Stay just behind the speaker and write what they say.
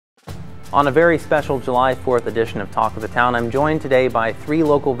On a very special July 4th edition of Talk of the Town, I'm joined today by three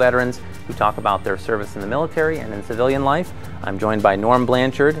local veterans who talk about their service in the military and in civilian life. I'm joined by Norm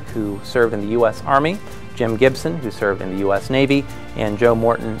Blanchard, who served in the U.S. Army, Jim Gibson, who served in the U.S. Navy, and Joe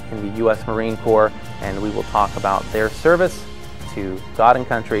Morton in the U.S. Marine Corps, and we will talk about their service to God and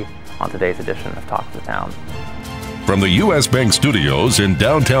country on today's edition of Talk of the Town. From the U.S. Bank Studios in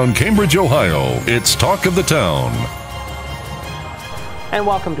downtown Cambridge, Ohio, it's Talk of the Town. And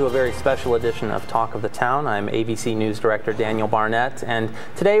welcome to a very special edition of Talk of the Town. I'm AVC News Director Daniel Barnett, and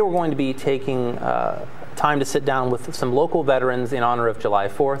today we're going to be taking time to sit down with some local veterans in honor of July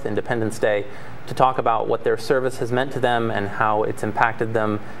 4th, Independence Day, to talk about what their service has meant to them and how it's impacted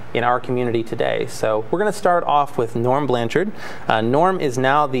them in our community today. So we're going to start off with Norm Blanchard. Norm is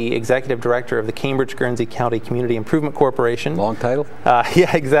now the Executive Director of the Cambridge-Guernsey County Community Improvement Corporation. Long title?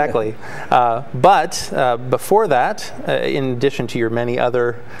 Yeah, exactly. But before that, in addition to your many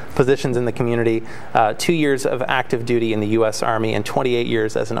other positions in the community, 2 years of active duty in the U.S. Army and 28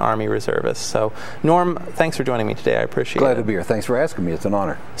 years as an Army reservist. So Norm, thanks for joining me today. I appreciate it. Glad to be here. Thanks for asking me. It's an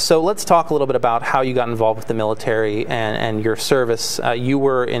honor. So let's talk a little bit about how you got involved with the military and your service. You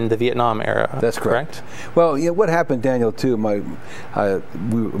were in the Vietnam era. That's correct. Well, yeah, what happened, Daniel, too, my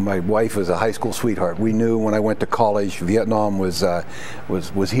wife was a high school sweetheart. We knew when I went to college, Vietnam was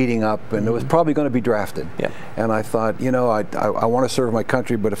heating up, and it was probably going to be drafted. Yeah. And I thought, you know, I want to serve my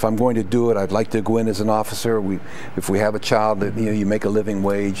country, but if I'm going to do it, I'd like to go in as an officer. If we have a child, you know, you make a living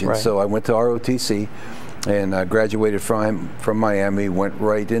wage. And so I went to ROTC and graduated from Miami, went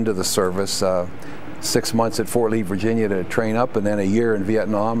right into the service. 6 months at Fort Lee, Virginia to train up, and then a year in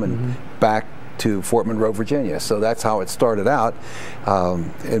Vietnam, and back to Fort Monroe, Virginia. So that's how it started out.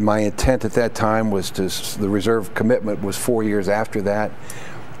 And my intent at that time was the reserve commitment was 4 years after that.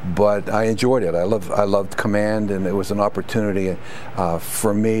 But I enjoyed it. I loved command, and it was an opportunity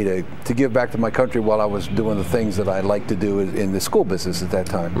for me to give back to my country while I was doing the things that I liked to do in the school business at that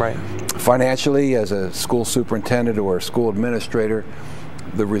time. Right. Financially, as a school superintendent or a school administrator,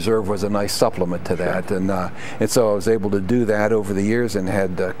 the reserve was a nice supplement to that. Sure. And so I was able to do that over the years and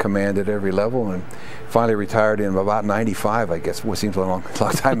had command at every level, and finally retired in about 95, I guess, what seems a long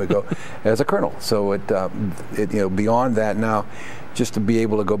time ago, as a colonel. So it you know, beyond that now, just to be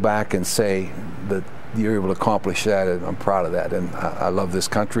able to go back and say that you're able to accomplish that, and I'm proud of that. And I love this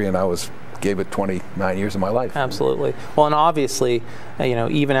country, and gave it 29 years of my life. Absolutely. Well, and obviously, you know,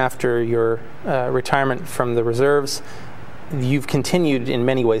 even after your retirement from the reserves, you've continued in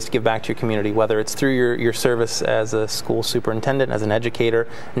many ways to give back to your community, whether it's through your service as a school superintendent, as an educator,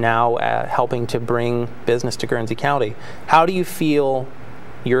 now helping to bring business to Guernsey County. How do you feel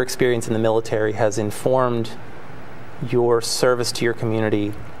your experience in the military has informed your service to your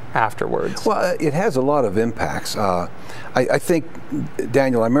community afterwards? Well, it has a lot of impacts. I think,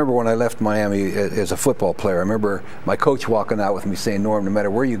 Daniel, I remember when I left Miami as a football player, I remember my coach walking out with me saying, Norm, no matter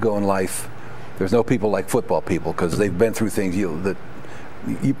where you go in life, there's no people like football people, because they've been through things that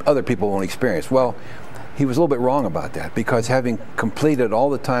other people won't experience. Well, he was a little bit wrong about that, because having completed all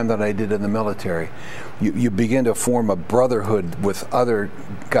the time that I did in the military, you begin to form a brotherhood with other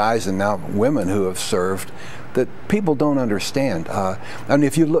guys and now women who have served that people don't understand. I mean,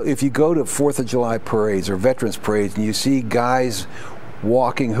 if you go to 4th of July parades or veterans parades and you see guys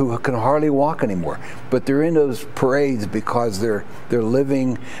walking who can hardly walk anymore, but they're in those parades because they're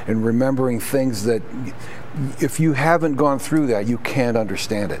living and remembering things that if you haven't gone through that, you can't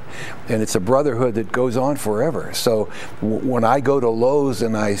understand it. And it's a brotherhood that goes on forever. So when I go to Lowe's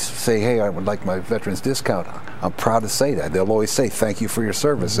and I say, hey, I would like my veterans discount, I'm proud to say that. They'll always say, thank you for your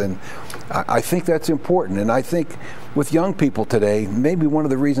service. And I think that's important. And I think with young people today, maybe one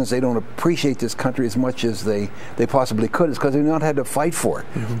of the reasons they don't appreciate this country as much as they possibly could is because they've not had to fight for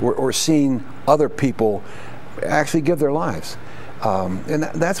it, or seen other people actually give their lives. And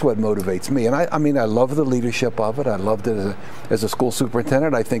that's what motivates me. And I mean, I love the leadership of it. I loved it as a school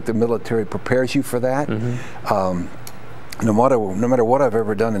superintendent. I think the military prepares you for that. No matter what I've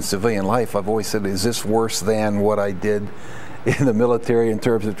ever done in civilian life, I've always said, is this worse than what I did in the military in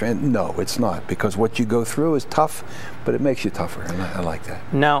terms of training? No, it's not, because what you go through is tough, but it makes you tougher, and I like that.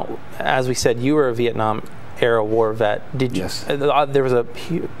 Now, as we said, you were a Vietnam era war vet. Did you? Yes. There was a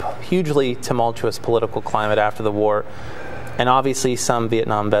hugely tumultuous political climate after the war. And obviously some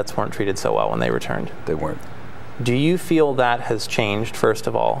Vietnam vets weren't treated so well when they returned. They weren't. Do you feel that has changed, first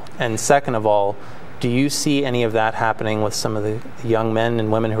of all? And second of all, do you see any of that happening with some of the young men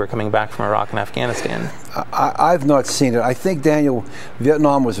and women who are coming back from Iraq and Afghanistan? I've not seen it. I think, Daniel,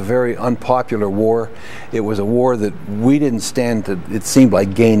 Vietnam was a very unpopular war. It was a war that we didn't stand to, it seemed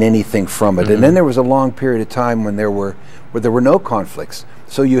like, gain anything from it. And then there was a long period of time when there were no conflicts.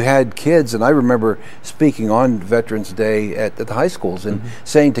 So you had kids, and I remember speaking on Veterans Day at the high schools and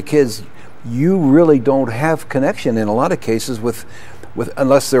saying to kids, you really don't have connection in a lot of cases with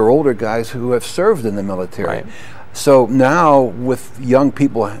unless they're older guys who have served in the military. Right. So now with young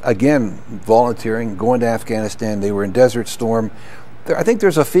people, again, volunteering, going to Afghanistan, they were in Desert Storm, I think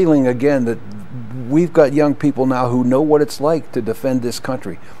there's a feeling again that we've got young people now who know what it's like to defend this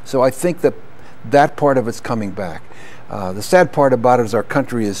country. So I think that part of it's coming back. The sad part about it is our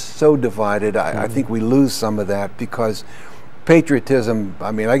country is so divided. I think we lose some of that because patriotism,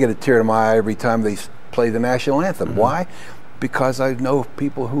 I mean, I get a tear to my eye every time they play the national anthem. Why? Because I know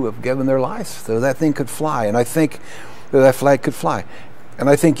people who have given their lives so that thing could fly, and I think that flag could fly. And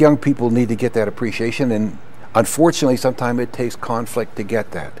I think young people need to get that appreciation, and unfortunately sometimes it takes conflict to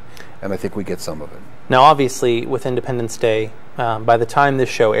get that, and I think we get some of it. Now obviously with Independence Day, by the time this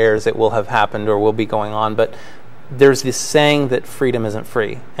show airs it will have happened or will be going on, but there's this saying that freedom isn't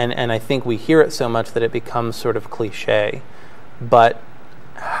free, and I think we hear it so much that it becomes sort of cliche. But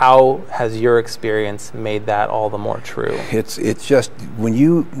how has your experience made that all the more true? It's just when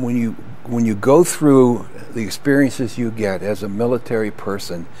you go through the experiences you get as a military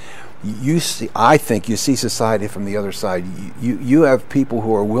person, I think you see society from the other side. You have people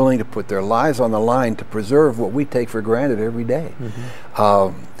who are willing to put their lives on the line to preserve what we take for granted every day.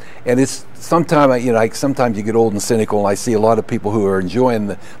 And it's sometimes you get old and cynical, and I see a lot of people who are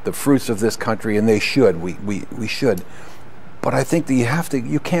enjoying the fruits of this country, and they should. We should. But I think that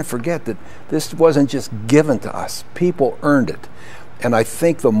you can't forget that this wasn't just given to us. People earned it. And I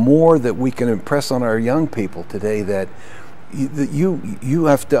think the more that we can impress on our young people today that you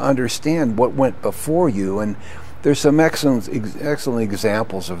have to understand what went before you, and there's some excellent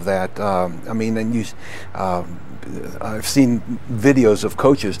examples of that. I mean, and I've seen videos of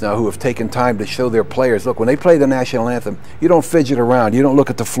coaches now who have taken time to show their players, look, when they play the national anthem, you don't fidget around, you don't look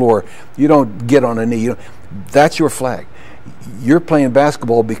at the floor, you don't get on a knee. That's your flag. You're playing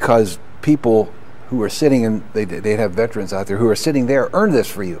basketball because people who are sitting, and they have veterans out there who are sitting there, earned this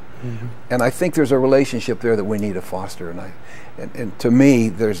for you. And I think there's a relationship there that we need to foster. And to me,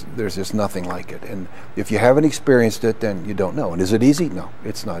 there's just nothing like it. And if you haven't experienced it, then you don't know. And is it easy? No,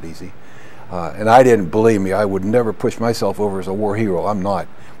 it's not easy. And I didn't, believe me, I would never push myself over as a war hero. I'm not.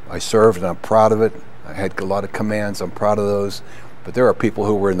 I served, and I'm proud of it. I had a lot of commands. I'm proud of those. But there are people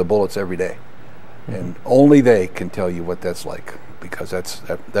who were in the bullets every day. And only they can tell you what that's like, because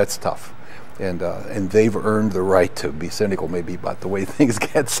that's tough. And they've earned the right to be cynical maybe about the way things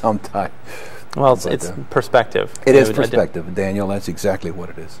get sometimes. Well, it's perspective. It is perspective, Daniel. That's exactly what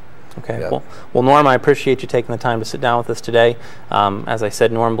it is. Okay. Yeah. Well, Norm, I appreciate you taking the time to sit down with us today. As I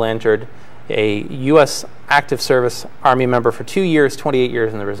said, Norm Blanchard, a U.S. active service Army member for 2 years, 28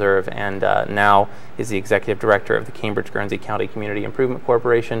 years in the Reserve, and now is the Executive Director of the Cambridge-Guernsey County Community Improvement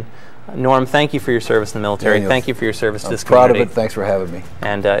Corporation. Norm, thank you for your service in the military. Daniel, thank you for your service to this community. I'm proud of it. Thanks for having me.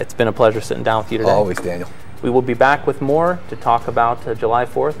 And it's been a pleasure sitting down with you today. Always, Daniel. We will be back with more to talk about July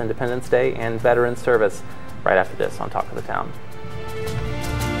 4th, Independence Day, and Veterans Service right after this on Talk of the Town.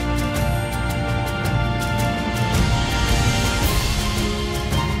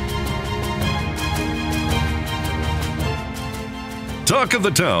 Talk of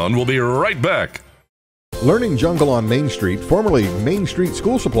the Town will be right back. Learning Jungle on Main Street, formerly Main Street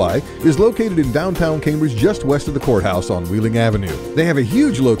School Supply, is located in downtown Cambridge just west of the courthouse on Wheeling Avenue. They have a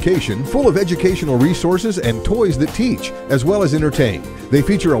huge location full of educational resources and toys that teach, as well as entertain. They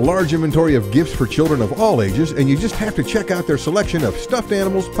feature a large inventory of gifts for children of all ages, and you just have to check out their selection of stuffed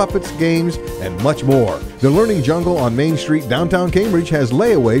animals, puppets, games, and much more. The Learning Jungle on Main Street, downtown Cambridge, has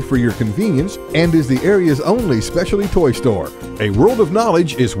layaway for your convenience and is the area's only specialty toy store. A world of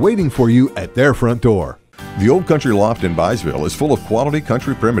knowledge is waiting for you at their front door. The Old Country Loft in Byesville is full of quality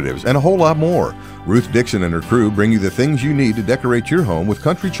country primitives and a whole lot more. Ruth Dixon and her crew bring you the things you need to decorate your home with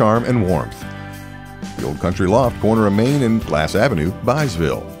country charm and warmth. The Old Country Loft, corner of Main and Glass Avenue,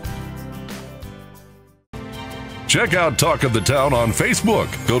 Byesville. Check out Talk of the Town on Facebook.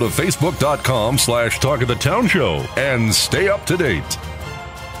 Go to facebook.com/Talk of the Town Show and stay up to date.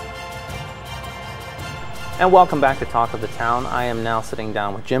 And welcome back to Talk of the Town. I am now sitting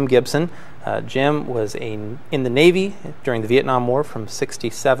down with Jim Gibson. Jim was in the Navy during the Vietnam War from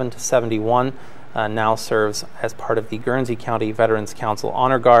 67 to 71, now serves as part of the Guernsey County Veterans Council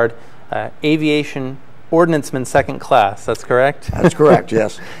Honor Guard, Aviation Ordnanceman Second Class. That's correct? That's correct,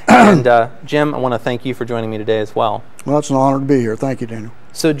 yes. And Jim, I want to thank you for joining me today as well. Well, it's an honor to be here. Thank you, Daniel.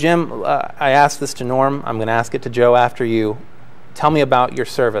 So Jim, I asked this to Norm. I'm going to ask it to Joe after you. Tell me about your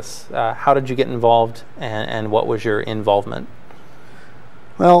service. How did you get involved, and what was your involvement?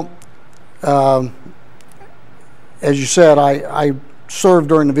 Well, as you said, I served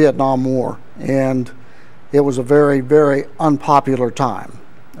during the Vietnam War, and it was a very, very unpopular time.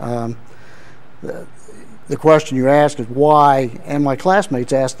 The question you ask is why, and my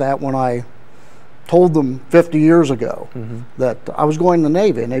classmates asked that when I told them 50 years ago that I was going to the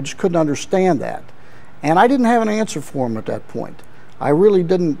Navy, and they just couldn't understand that. And I didn't have an answer for them at that point. I really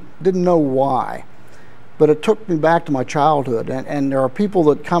didn't know why. But it took me back to my childhood, and there are people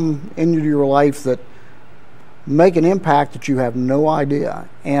that come into your life that make an impact that you have no idea.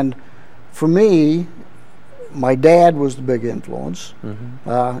 And for me, my dad was the big influence.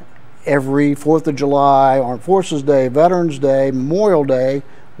 Every 4th of July, Armed Forces Day, Veterans Day, Memorial Day,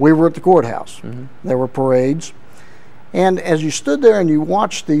 we were at the courthouse. There were parades. And as you stood there and you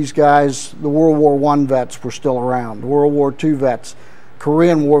watched these guys, the World War I vets were still around, the World War II vets,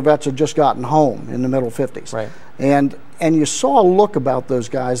 Korean War vets had just gotten home in the middle 50s. Right. And you saw a look about those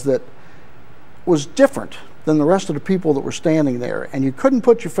guys that was different than the rest of the people that were standing there, and you couldn't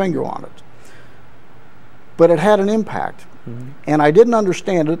put your finger on it. But it had an impact. And I didn't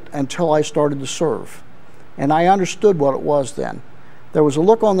understand it until I started to serve. And I understood what it was then. There was a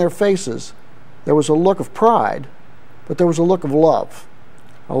look on their faces. There was a look of pride, but there was a look of love.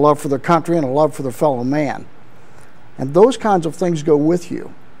 A love for their country and a love for their fellow man. And those kinds of things go with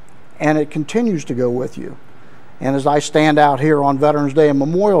you. And it continues to go with you. And as I stand out here on Veterans Day and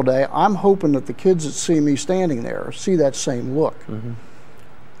Memorial Day, I'm hoping that the kids that see me standing there see that same look.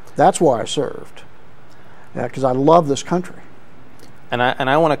 That's why I served. Because I love this country. And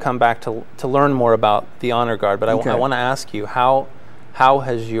I want to come back to learn more about the Honor Guard, but I want to ask you, how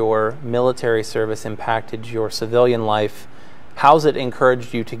has your military service impacted your civilian life? How's it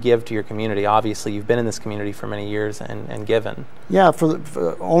encouraged you to give to your community? Obviously, you've been in this community for many years and given. Yeah,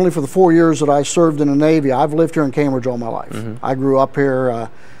 only for the 4 years that I served in the Navy, I've lived here in Cambridge all my life. I grew up here.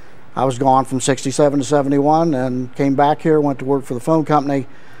 I was gone from 67 to 71 and came back here, went to work for the phone company.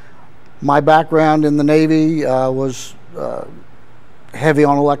 My background in the Navy was heavy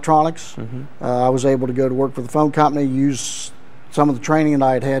on electronics. I was able to go to work for the phone company, use some of the training that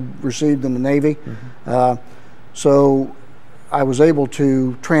I had received in the Navy. So I was able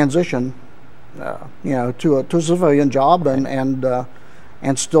to transition, to a civilian job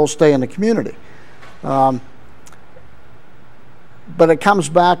and still stay in the community. But it comes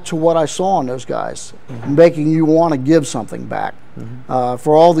back to what I saw in those guys, making you want to give something back.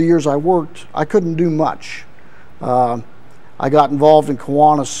 For all the years I worked, I couldn't do much. I got involved in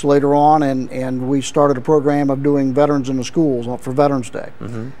Kiwanis later on, and we started a program of doing veterans in the schools for Veterans Day.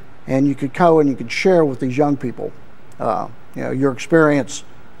 And you could go and you could share with these young people, your experience,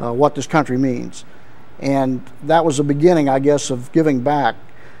 what this country means. And that was the beginning, I guess, of giving back.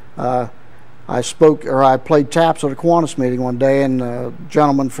 I played taps at a Kiwanis meeting one day, and a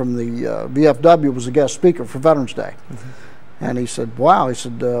gentleman from the VFW was a guest speaker for Veterans Day. And he said, wow, he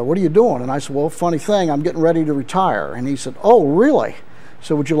said, what are you doing? And I said, well, funny thing, I'm getting ready to retire. And he said, oh, really? He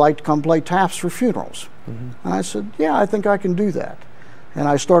said, would you like to come play taps for funerals? And I said, yeah, I think I can do that. And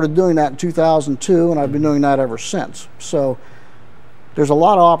I started doing that in 2002, and I've been doing that ever since. So there's a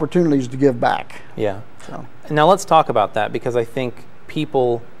lot of opportunities to give back. Yeah. So. Now let's talk about that, because I think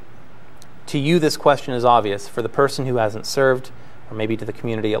people, to you this question is obvious. For the person who hasn't served, or maybe to the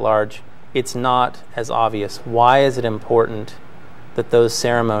community at large, it's not as obvious. Why is it important that those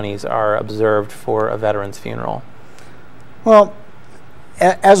ceremonies are observed for a veteran's funeral? Well,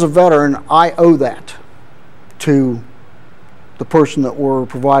 as a veteran, I owe that to the person that we're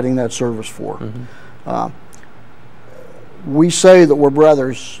providing that service for. We say that we're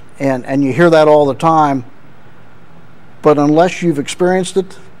brothers, and you hear that all the time, but unless you've experienced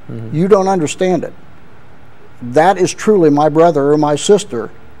it, you don't understand it. That is truly my brother or my sister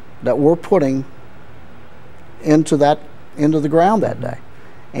that we're putting into the ground that day.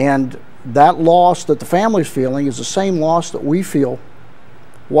 And that loss that the family's feeling is the same loss that we feel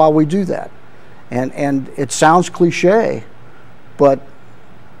while we do that. And it sounds cliche, but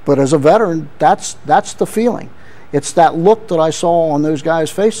as a veteran, that's the feeling. It's that look that I saw on those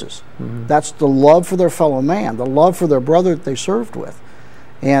guys' faces. That's the love for their fellow man, the love for their brother that they served with.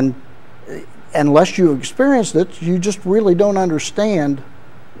 And unless you've experienced it, you just really don't understand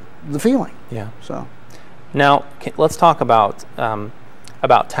the feeling. Yeah. So now let's talk about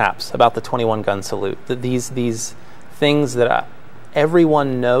TAPS, about the 21 gun salute. These things that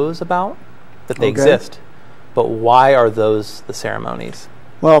everyone knows about, that they exist, but why are those the ceremonies?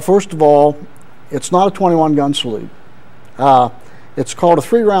 Well, first of all, it's not a 21 gun salute. It's called a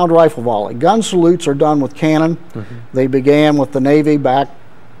 3-round rifle volley. Gun salutes are done with cannon. They began with the Navy back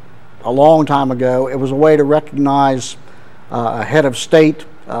a long time ago. It was a way to recognize a head of state,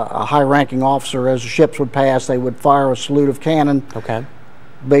 a high-ranking officer, as the ships would pass, they would fire a salute of cannon. Okay.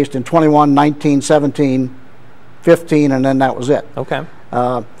 Based in 21, 19, 17, 15, and then that was it. Okay.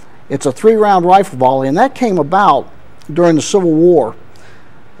 It's a 3-round rifle volley, and that came about during the Civil War.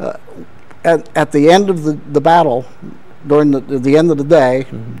 At the end of the battle, during the end of the day,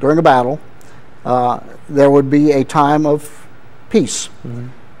 during a battle, there would be a time of peace.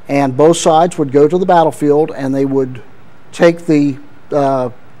 And both sides would go to the battlefield, and they would take the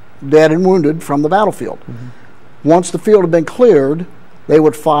dead and wounded from the battlefield. Once the field had been cleared, they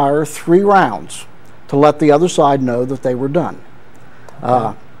would fire 3 rounds to let the other side know that they were done.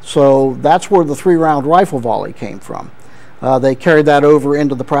 So that's where the 3-round rifle volley came from. They carried that over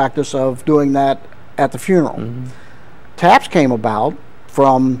into the practice of doing that at the funeral. Taps came about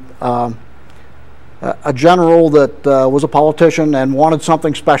from a general that was a politician and wanted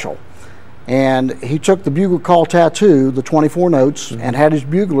something special. And he took the bugle call tattoo, the 24 notes, and had his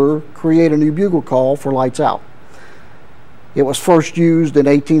bugler create a new bugle call for Lights Out. It was first used in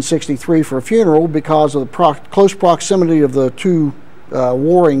 1863 for a funeral because of the close proximity of the 2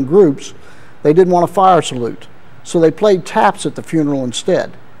 warring groups. They didn't want a fire salute, so they played taps at the funeral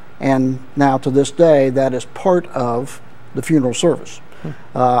instead. And now to this day, that is part of the funeral service.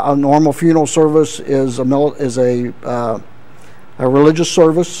 A normal funeral service is a religious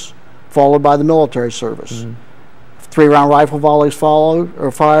service followed by the military service. 3-round rifle volleys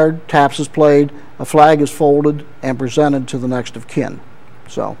fired, taps is played, a flag is folded and presented to the next of kin.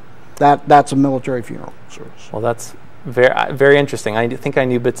 So that's a military funeral service. Well, that's very interesting. I think I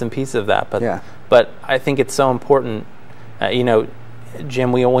knew bits and pieces of that, but I think it's so important. You know,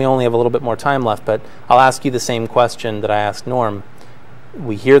 Jim, we only have a little bit more time left, but I'll ask you the same question that I asked Norm.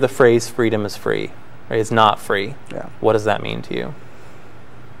 We hear the phrase "freedom is free," or "is not free." What does that mean to you?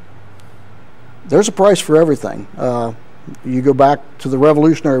 There's a price for everything. You go back to the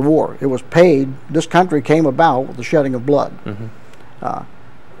Revolutionary War. It was paid. This country came about with the shedding of blood.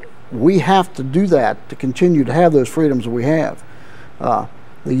 We have to do that to continue to have those freedoms that we have.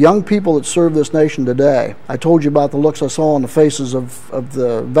 The young people that serve this nation today, I told you about the looks I saw on the faces of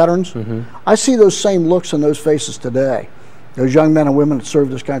the veterans. I see those same looks in those faces today. Those young men and women that serve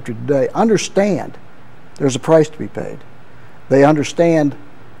this country today understand there's a price to be paid. They understand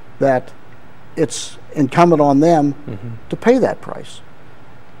that it's incumbent on them to pay that price.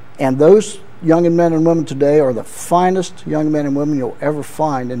 And those young men and women today are the finest young men and women you'll ever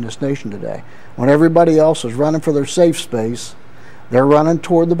find in this nation today. When everybody else is running for their safe space, they're running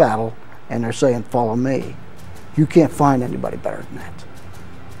toward the battle, and they're saying, "Follow me." You can't find anybody better than that.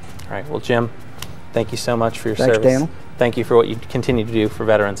 All right. Well, Jim, thank you so much for your service. Thanks, Daniel. Thank you for what you continue to do for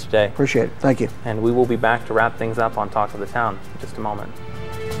veterans today. Appreciate it. Thank you. And we will be back to wrap things up on Talk of the Town in just a moment.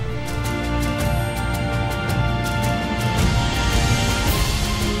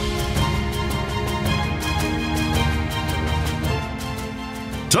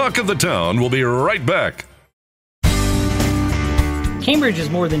 Talk of the Town will be right back. Cambridge is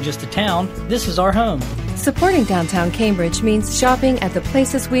more than just a town. This is our home. Supporting downtown Cambridge means shopping at the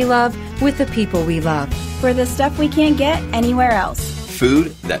places we love with the people we love. For the stuff we can't get anywhere else.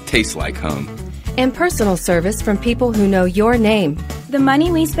 Food that tastes like home. And personal service from people who know your name. The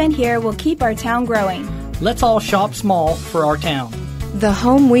money we spend here will keep our town growing. Let's all shop small for our town. The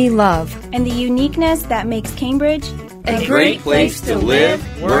home we love. And the uniqueness that makes Cambridge a great place to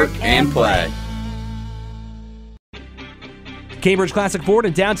live, work, and play. Cambridge Classic Ford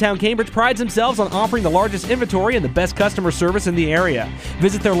in downtown Cambridge prides themselves on offering the largest inventory and the best customer service in the area.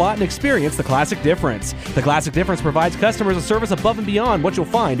 Visit their lot and experience the Classic Difference. The Classic Difference provides customers a service above and beyond what you'll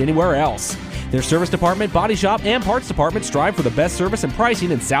find anywhere else. Their service department, body shop, and parts department strive for the best service and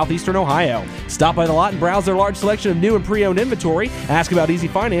pricing in southeastern Ohio. Stop by the lot and browse their large selection of new and pre-owned inventory, ask about easy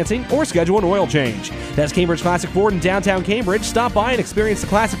financing, or schedule an oil change. That's Cambridge Classic Ford in downtown Cambridge. Stop by and experience the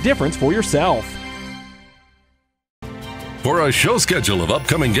Classic Difference for yourself. For a show schedule of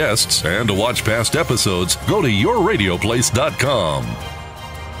upcoming guests and to watch past episodes, go to yourradioplace.com.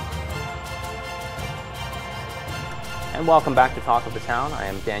 And welcome back to Talk of the Town. I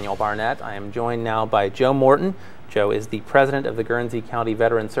am Daniel Barnett. I am joined now by Joe Morton. Joe is the president of the Guernsey County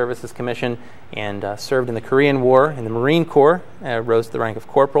Veteran Services Commission and served in the Korean War in the Marine Corps, rose to the rank of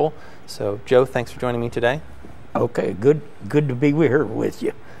corporal. So, Joe, thanks for joining me today. Okay, good to be here with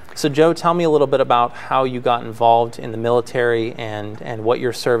you. So, Joe, tell me a little bit about how you got involved in the military and what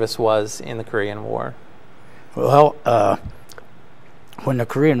your service was in the Korean War. Well, when the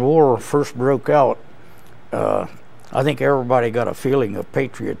Korean War first broke out, I think everybody got a feeling of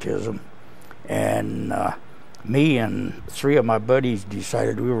patriotism, and me and 3 of my buddies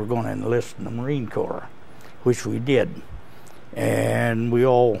decided we were going to enlist in the Marine Corps, which we did. and we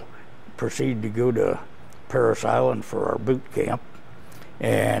all proceeded to go to Parris Island for our boot camp.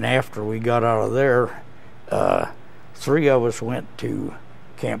 And after we got out of there, 3 of us went to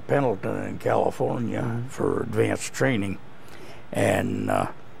Camp Pendleton in California for advanced training, and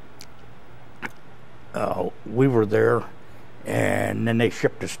we were there, and then they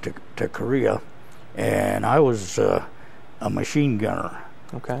shipped us to Korea, and I was a machine gunner.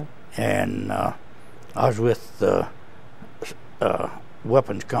 Okay. And I was with the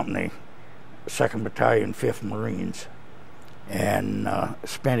Weapons Company, 2nd Battalion, 5th Marines, and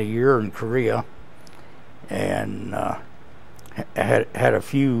spent a year in Korea, and had a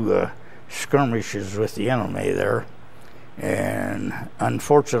few skirmishes with the enemy there, and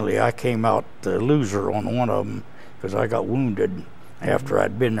unfortunately I came out the loser on one of them because I got wounded after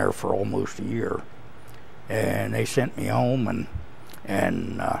I'd been there for almost a year, and they sent me home,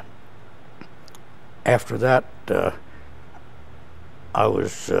 and after that I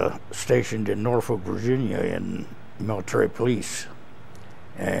was stationed in Norfolk, Virginia in military police,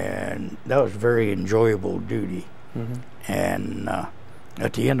 and that was very enjoyable duty. And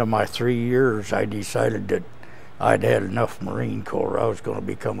at the end of my 3 years, I decided that I'd had enough Marine Corps. I was going to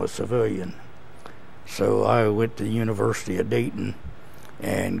become a civilian. So I went to the University of Dayton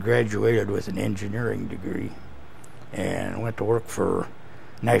and graduated with an engineering degree, and went to work for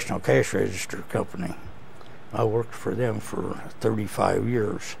National Cash Register Company. I worked for them for 35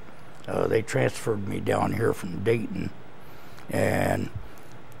 years. They transferred me down here from Dayton, and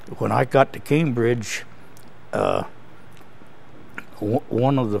when I got to Cambridge,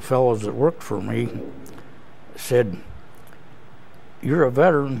 one of the fellows that worked for me said, "You're a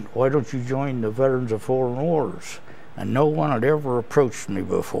veteran, why don't you join the Veterans of Foreign Wars?" And no one had ever approached me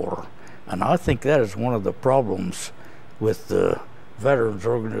before. And I think that is one of the problems with the veterans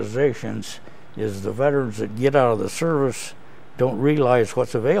organizations, is the veterans that get out of the service don't realize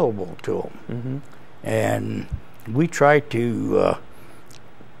what's available to them. And we try to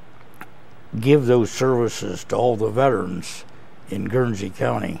give those services to all the veterans in Guernsey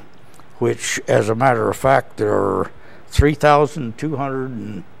County, which, as a matter of fact, there are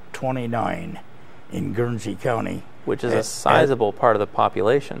 3,229 in Guernsey County. Which is a sizable part of the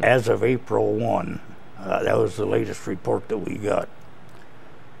population. As of April 1. That was the latest report that we got.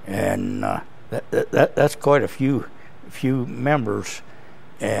 And that's quite a few members,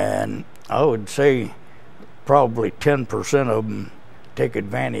 and I would say probably 10% of them take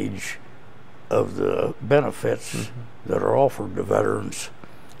advantage of the benefits that are offered to veterans.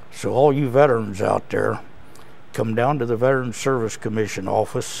 So all you veterans out there, come down to the Veterans Service Commission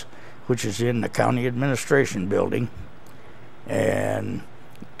office, which is in the County Administration Building, and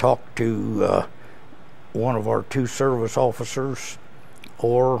talk to one of our 2 service officers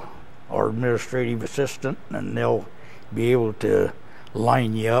or our administrative assistant, and they'll be able to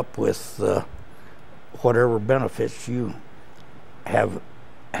line you up with whatever benefits you have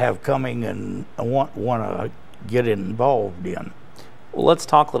coming and want to get involved in. Well, let's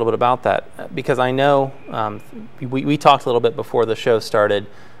talk a little bit about that, because I know we talked a little bit before the show started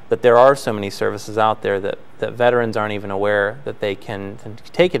that there are so many services out there that veterans aren't even aware that they can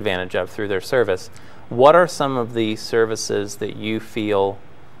take advantage of through their service. What are some of the services that you feel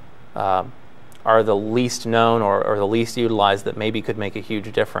are the least known or the least utilized that maybe could make a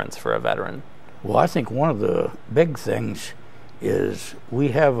huge difference for a veteran? Well, I think one of the big things is we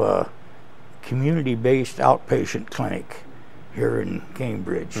have a community-based outpatient clinic here in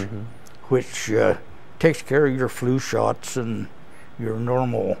Cambridge, which takes care of your flu shots and your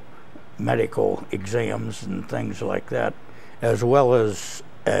normal medical exams and things like that, as well as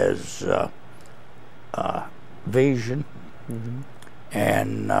vision.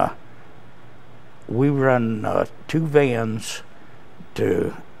 And we run 2 vans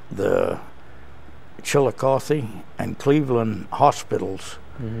to the Chillicothe and Cleveland hospitals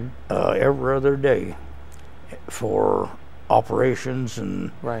every other day for operations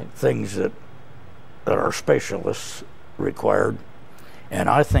and things that our specialists required. And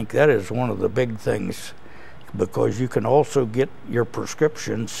I think that is one of the big things, because you can also get your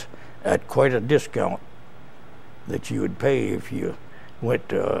prescriptions at quite a discount that you would pay if you went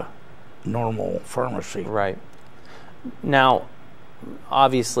to a normal pharmacy. Right. Now,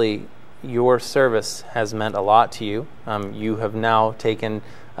 obviously, your service has meant a lot to you. You have now taken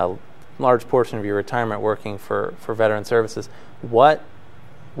a large portion of your retirement working for Veteran Services. What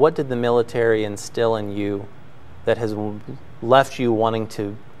did the military instill in you that has left you wanting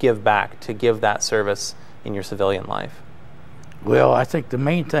to give back, to give that service in your civilian life? Well, I think the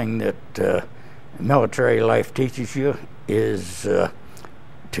main thing that military life teaches you is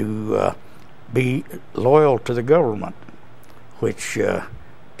to be loyal to the government. which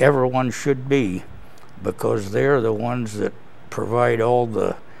everyone should be, because they're the ones that provide all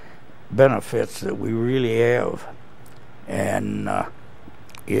the benefits that we really have. And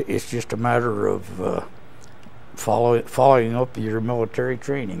it's just a matter of following up your military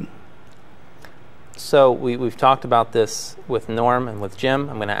training. So we've talked about this with Norm and with Jim.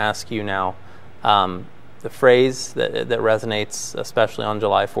 I'm going to ask you now, the phrase that resonates especially on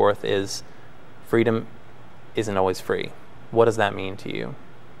July 4th is, freedom isn't always free. What does that mean to you?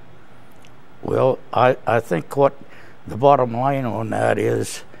 Well, I think what the bottom line on that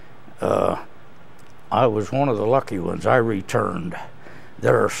is, I was one of the lucky ones. I returned.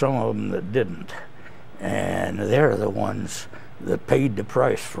 There are some of them that didn't. And they're the ones that paid the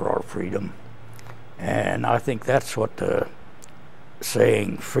price for our freedom. And I think that's what the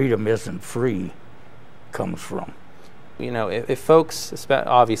saying, freedom isn't free, comes from. You know, if folks,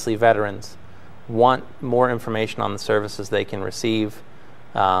 obviously veterans, want more information on the services they can receive,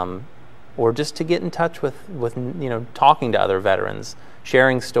 or just to get in touch with you know, talking to other veterans,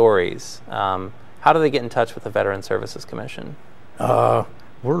 sharing stories, how do they get in touch with the Veteran Services Commission? We're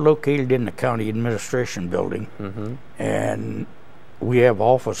located in the County Administration Building, and we have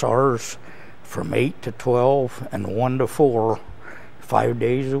office hours from 8 to 12 and 1 to 4, 5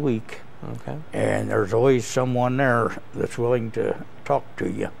 days a week. Okay. And there's always someone there that's willing to talk to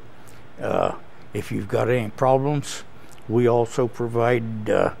you. If you've got any problems, we also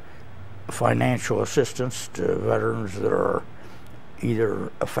provide financial assistance to veterans that are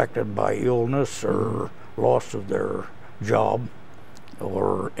either affected by illness or loss of their job,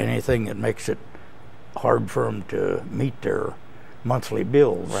 or anything that makes it hard for them to meet their monthly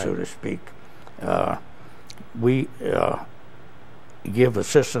bills, so to speak. We give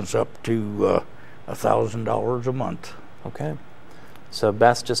assistance up to $1,000 a month. Okay. So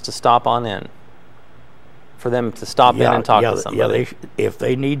best just to stop on in. For them to stop in and talk to somebody. Yeah, if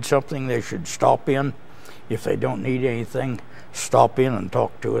they need something, they should stop in. If they don't need anything, stop in and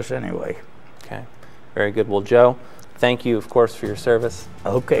talk to us anyway. Okay. Very good. Well, Joe, thank you, of course, for your service.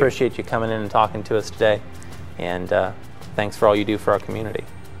 Okay. Appreciate you coming in and talking to us today. And thanks for all you do for our community.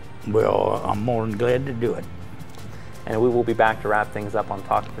 Well, I'm more than glad to do it. And we will be back to wrap things up on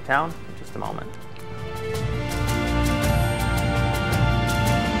Talk of the Town in just a moment.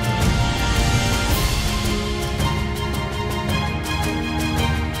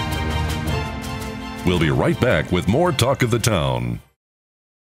 We'll be right back with more Talk of the Town.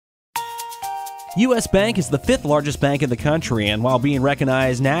 U.S. Bank is the 5th largest bank in the country, and while being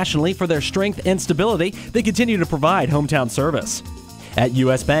recognized nationally for their strength and stability, they continue to provide hometown service. At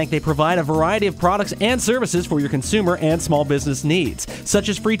U.S. Bank, they provide a variety of products and services for your consumer and small business needs, such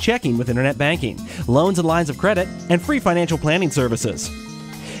as free checking with internet banking, loans and lines of credit, and free financial planning services.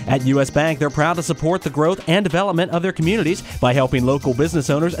 At U.S. Bank, they're proud to support the growth and development of their communities by helping local business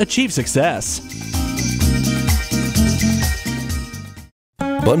owners achieve success.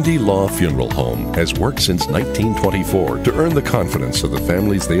 Bundy Law Funeral Home has worked since 1924 to earn the confidence of the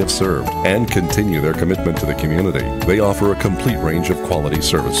families they have served and continue their commitment to the community. They offer a complete range of quality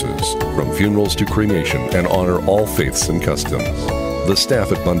services, from funerals to cremation, and honor all faiths and customs. The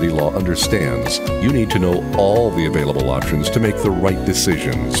staff at Bundy Law understands you need to know all the available options to make the right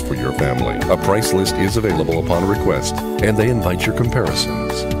decisions for your family. A price list is available upon request, and they invite your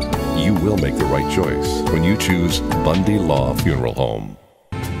comparisons. You will make the right choice when you choose Bundy Law Funeral Home.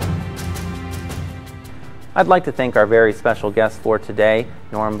 I'd like to thank our very special guests for today,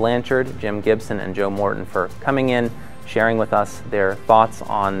 Norm Blanchard, Jim Gibson, and Joe Morton, for coming in, sharing with us their thoughts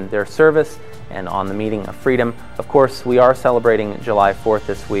on their service and on the meeting of freedom. Of course, we are celebrating July 4th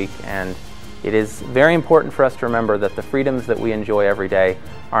this week, and it is very important for us to remember that the freedoms that we enjoy every day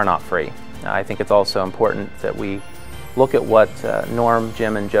are not free. I think it's also important that we look at what Norm,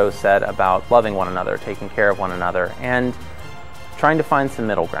 Jim, and Joe said about loving one another, taking care of one another, and trying to find some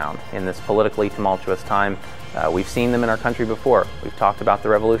middle ground in this politically tumultuous time. We've seen them in our country before. We've talked about the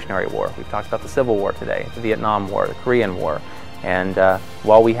Revolutionary War. We've talked about the Civil War today, the Vietnam War, the Korean War. And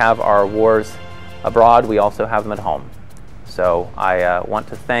while we have our wars abroad, we also have them at home. So I want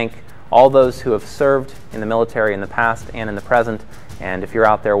to thank all those who have served in the military in the past and in the present. And if you're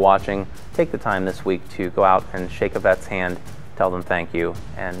out there watching, take the time this week to go out and shake a vet's hand, tell them thank you,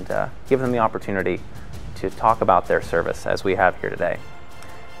 and give them the opportunity to talk about their service as we have here today.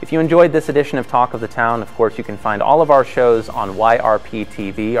 If you enjoyed this edition of Talk of the Town, of course you can find all of our shows on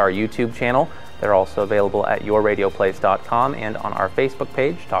YRP-TV, our YouTube channel. They're also available at yourradioplace.com and on our Facebook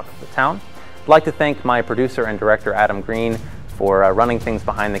page, Talk of the Town. I'd like to thank my producer and director, Adam Green, for running things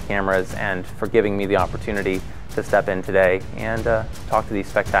behind the cameras and for giving me the opportunity to step in today and talk to these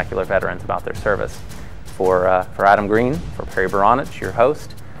spectacular veterans about their service. For Adam Green, for Perry Baronich, your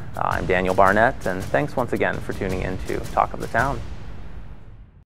host, I'm Daniel Barnett, and thanks once again for tuning in to Talk of the Town.